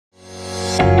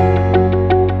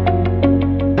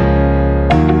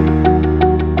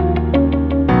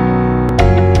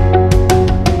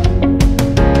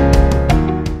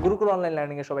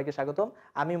এ সবাইকে স্বাগতম।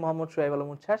 আমি মোহাম্মদ সোহাইব আলম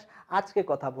উচ্ছ্বাস। আজকে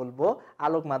কথা বলবো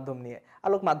আলোক মাধ্যম নিয়ে।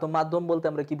 আলোক মাধ্যম মাধ্যম বলতে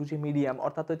আমরা কি বুঝি? মিডিয়াম,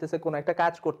 অর্থাৎ হইতেছে কোনো একটা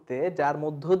কাজ করতে যার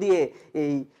মধ্য দিয়ে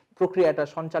এই প্রক্রিয়াটা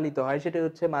সঞ্চালিত হয় সেটা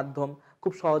হচ্ছে মাধ্যম।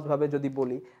 খুব সহজভাবে যদি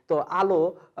বলি তো আলো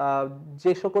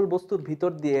যে সকল বস্তুর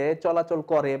ভিতর দিয়ে চলাচল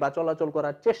করে বা চলাচল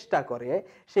করার চেষ্টা করে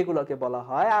সেগুলোকে বলা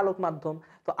হয় আলোক মাধ্যম।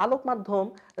 তো আলোক মাধ্যম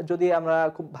যদি আমরা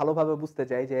খুব ভালোভাবে বুঝতে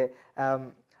চাই যে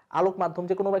আলোক মাধ্যম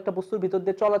যে কোনো একটা বস্তুর ভিতর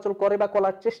দিয়ে চলাচল করে বা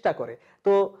করার চেষ্টা করে,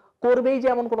 তো করবেই যে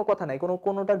এমন কোনো কথা নাই,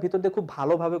 কোনোটার ভিতর দিয়ে খুব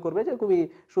ভালোভাবে করবে যে খুবই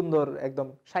সুন্দর একদম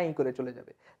শাইন করে চলে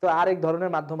যাবে। তো আরেক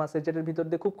ধরনের মাধ্যম আছে যেটার ভিতর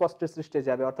দিয়ে খুব কষ্টের সৃষ্টি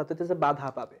যাবে, অর্থাৎ হচ্ছে বাধা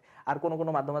পাবে। আর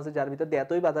কোনো মাধ্যম আছে যার ভিতর দিয়ে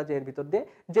এতই বাধা যে এর ভিতর দিয়ে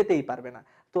যেতেই পারবে না।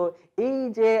 তো এই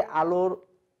যে আলোর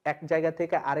এক জায়গা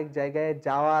থেকে আরেক জায়গায়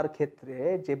যাওয়ার ক্ষেত্রে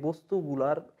যে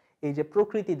বস্তুগুলার এই যে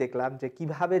প্রকৃতি দেখলাম যে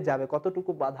কিভাবে যাবে,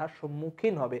 কতটুকু বাধার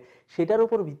সম্মুখীন হবে, সেটার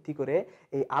উপর ভিত্তি করে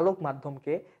এই আলোক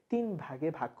মাধ্যমকে 3 ভাগে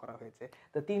ভাগ করা হয়েছে।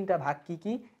 তো 3টা ভাগ কি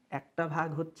কি? একটা ভাগ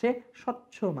হচ্ছে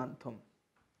স্বচ্ছ মাধ্যম,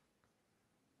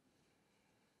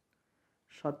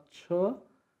 স্বচ্ছ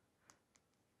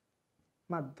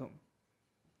মাধ্যম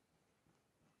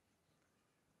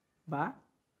বা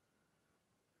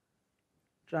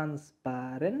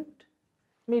ট্রান্সপারেন্ট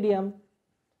মিডিয়াম।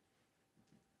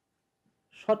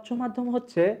 স্বচ্ছ মাধ্যম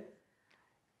হচ্ছে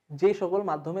যে সকল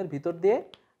মাধ্যমের ভিতর দিয়ে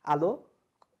আলো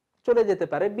চলে যেতে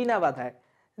পারে বিনা বাধায়।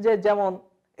 যেমন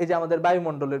এই যে আমাদের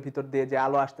বায়ুমণ্ডলের ভিতর দিয়ে যে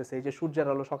আলো আসতেছে, এই যে সূর্যের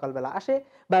আলো সকালবেলা আসে,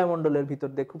 বায়ুমণ্ডলের ভিতর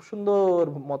দিয়ে খুব সুন্দর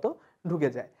মতো ঢুকে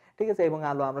যায়, ঠিক আছে, এবং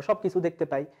আলো আমরা সবকিছু দেখতে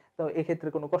পাই। তো এক্ষেত্রে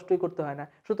কোনো কষ্টই করতে হয় না।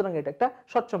 সুতরাং এটা একটা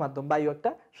স্বচ্ছ মাধ্যম। বায়ু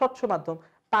একটা স্বচ্ছ মাধ্যম।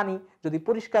 পানি যদি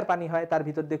পরিষ্কার পানি হয় তার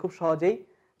ভিতর দিয়ে খুব সহজেই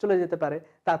চলে যেতে পারে।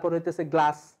 তারপর হইতেছে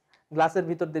গ্লাসের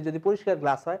ভিতর দিয়ে যদি পরিষ্কার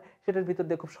গ্লাস হয় সেটার ভিতর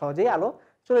দিয়ে খুব সহজেই আলো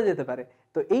চলে যেতে পারে।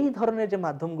 তো এই ধরনের যে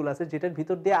মাধ্যমগুলো আছে যেটার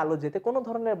ভিতর দিয়ে আলো যেতে কোনো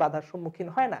ধরনের বাধার সম্মুখীন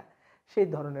হয় না, সেই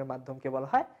ধরনের মাধ্যমকে বলা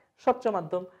হয় স্বচ্ছ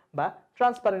মাধ্যম বা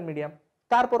ট্রান্সপারেন্ট মিডিয়াম।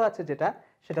 তারপর আছে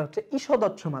সেটা হচ্ছে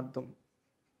ঈষদচ্ছ মাধ্যম।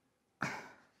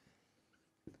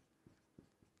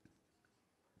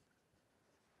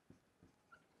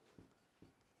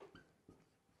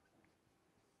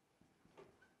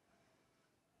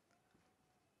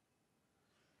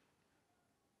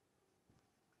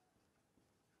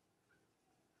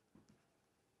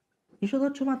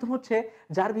 ঈষদচ্ছ মাধ্যম হচ্ছে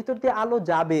যার ভিতর দিয়ে আলো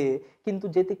যাবে কিন্তু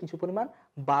যেতে কিছু পরিমাণ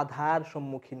বাধার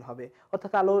সম্মুখীন হবে,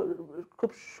 অর্থাৎ আলো খুব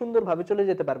সুন্দরভাবে চলে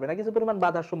যেতে পারবে না, কিছু পরিমাণ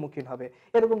বাধার সম্মুখীন হবে।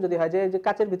 এরকম যদি হয় যে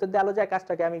কাচের ভিতর দিয়ে আলো যায়,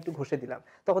 কাচটাকে আমি একটু ঘষে দিলাম,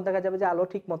 তখন দেখা যাবে যে আলো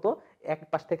ঠিক মতো এক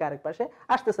পাশ থেকে আরেক পাশে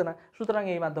আসতেছে না। সুতরাং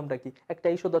এই মাধ্যমটা কি? একটা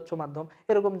ঈষদচ্ছ মাধ্যম।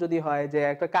 এরকম যদি হয় যে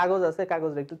একটা কাগজ আছে,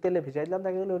 কাগজটা একটু তেলে ভিজাই দিলাম,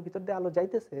 দেখা গেলো ওর ভিতর দিয়ে আলো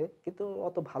যাইতেছে কিন্তু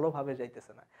অত ভালোভাবে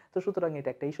যাইতেছে না। তো সুতরাং এটা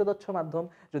একটা ঈষদচ্ছ মাধ্যম।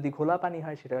 যদি ঘোলা পানি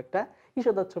হয় সেটাও একটা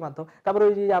ঈষদচ্ছ মাধ্যম। তারপরে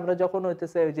ওই যে আমরা যখন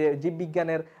হইতেছে ওই যে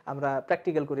জীববিজ্ঞানের আমরা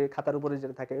প্র্যাকটিক্যাল করি, খাতার উপরে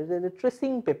যেটা থাকে ওই যে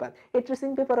ট্রেসিং পেপার, এই ট্রেসিং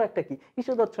পেপারও একটা কি?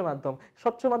 ঈষদচ্ছ মাধ্যম।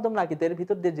 স্বচ্ছ মাধ্যম না, কিন্তু এর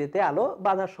ভিতর দিয়ে যেতে আলো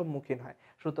বাধার সম্মুখীন হয়।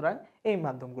 সুতরাং এই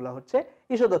মাধ্যমগুলো হচ্ছে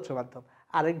ঈষদচ্ছ মাধ্যম।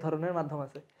 আরেক ধরনের মাধ্যম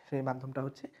আছে, সেই মাধ্যমটা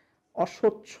হচ্ছে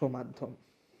অস্বচ্ছ মাধ্যম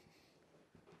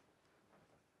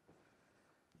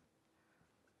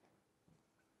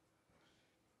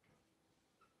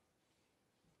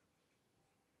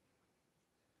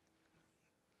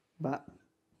বা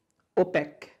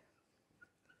ওপেক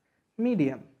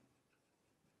মিডিয়াম।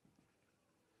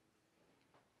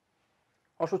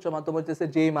 অস্বচ্ছ মাধ্যম হইতেছে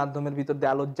যে মাধ্যমের ভিতর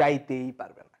দিয়ে আলো যাইতেই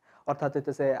পারবে না, অর্থাৎ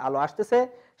হইতেছে আলো আসতেছে,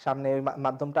 সামনে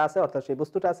মাধ্যমটা আছে, অর্থাৎ সেই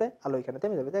বস্তুটা আছে, আলো এখানে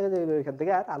থেমে যাবে, দেখা যাবে এখান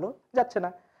থেকে আর আলো যাচ্ছে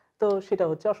না। তো সেটা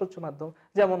হচ্ছে অস্বচ্ছ মাধ্যম।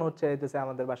 যেমন হইতেছে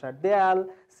আমাদের বাসার দেয়াল,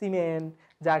 সিমেন্ট,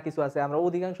 যা কিছু আছে, আমরা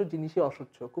অধিকাংশ জিনিসই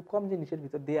অস্বচ্ছ, খুব কম জিনিসের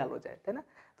ভিতর দিয়ে আলো যায়, তাই না?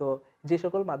 তো যে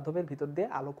সকল মাধ্যমের ভিতর দিয়ে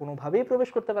আলো কোনোভাবেই প্রবেশ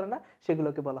করতে পারে না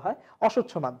সেগুলোকে বলা হয়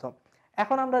অস্বচ্ছ মাধ্যম।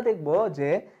 এখন আমরা দেখব যে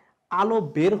আলো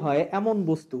বের হয় এমন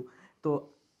বস্তু। তো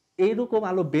এইরকম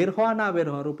আলো বের হওয়া না বের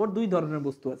হওয়ার উপর 2 ধরনের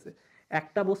বস্তু আছে।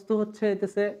 একটা বস্তু হচ্ছে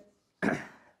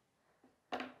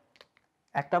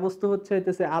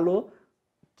হইতেছে আলো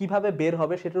কিভাবে বের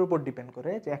হবে সেটার উপর ডিপেন্ড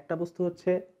করে। যে একটা বস্তু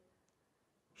হচ্ছে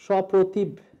সপ্রতিভ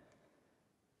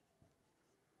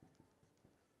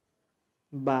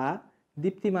বা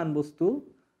দীপ্তিমান বস্তু,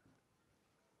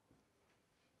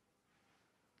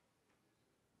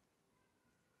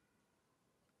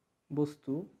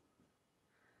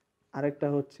 আরেকটা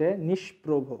হচ্ছে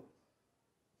নিষ্প্রভ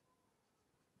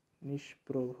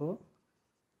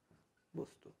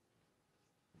বস্তু।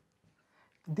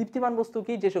 দীপ্তিমান বস্তু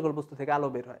কি? যে সকল বস্তু থেকে আলো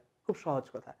বের হয়। খুব সহজ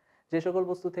কথা, যে সকল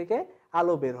বস্তু থেকে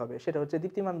আলো বের হবে সেটা হচ্ছে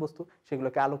দীপ্তিমান বস্তু।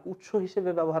 সেগুলোকে আলোক উৎস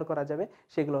হিসেবে ব্যবহার করা যাবে,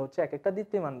 সেগুলো হচ্ছে এক একটা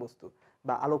দীপ্তিমান বস্তু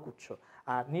বা আলোক উৎস।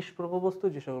 আর নিষ্প্রভ বস্তু,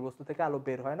 যে সকল বস্তু থেকে আলো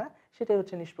বের হয় না, সেটাই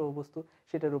হচ্ছে নিষ্প্রভ বস্তু।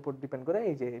 সেটার উপর ডিপেন্ড করে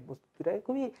এই যে বস্তুটা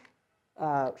খুবই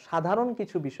সাধারণ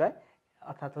কিছু বিষয়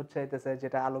অর্থাৎ হচ্ছে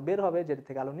যেটা আলো বের হবে, যেটা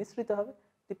থেকে আলো নিঃসৃত হবে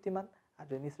দীপ্তিমান, আর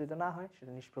যদি নিঃসৃত না হয়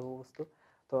সেটা নিষ্প্রভ বস্তু।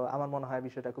 তো আমার মনে হয়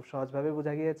বিষয়টা খুব সহজভাবে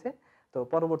বোঝা গিয়েছে। তো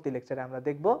পরবর্তী লেকচারে আমরা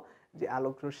দেখব যে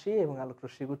আলোক রশ্মি এবং আলোক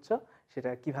রশ্মিগুচ্ছ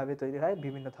সেটা কিভাবে তৈরি হয়,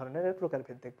 বিভিন্ন ধরনের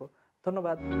প্রকারভেদ দেখব।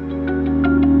 ধন্যবাদ।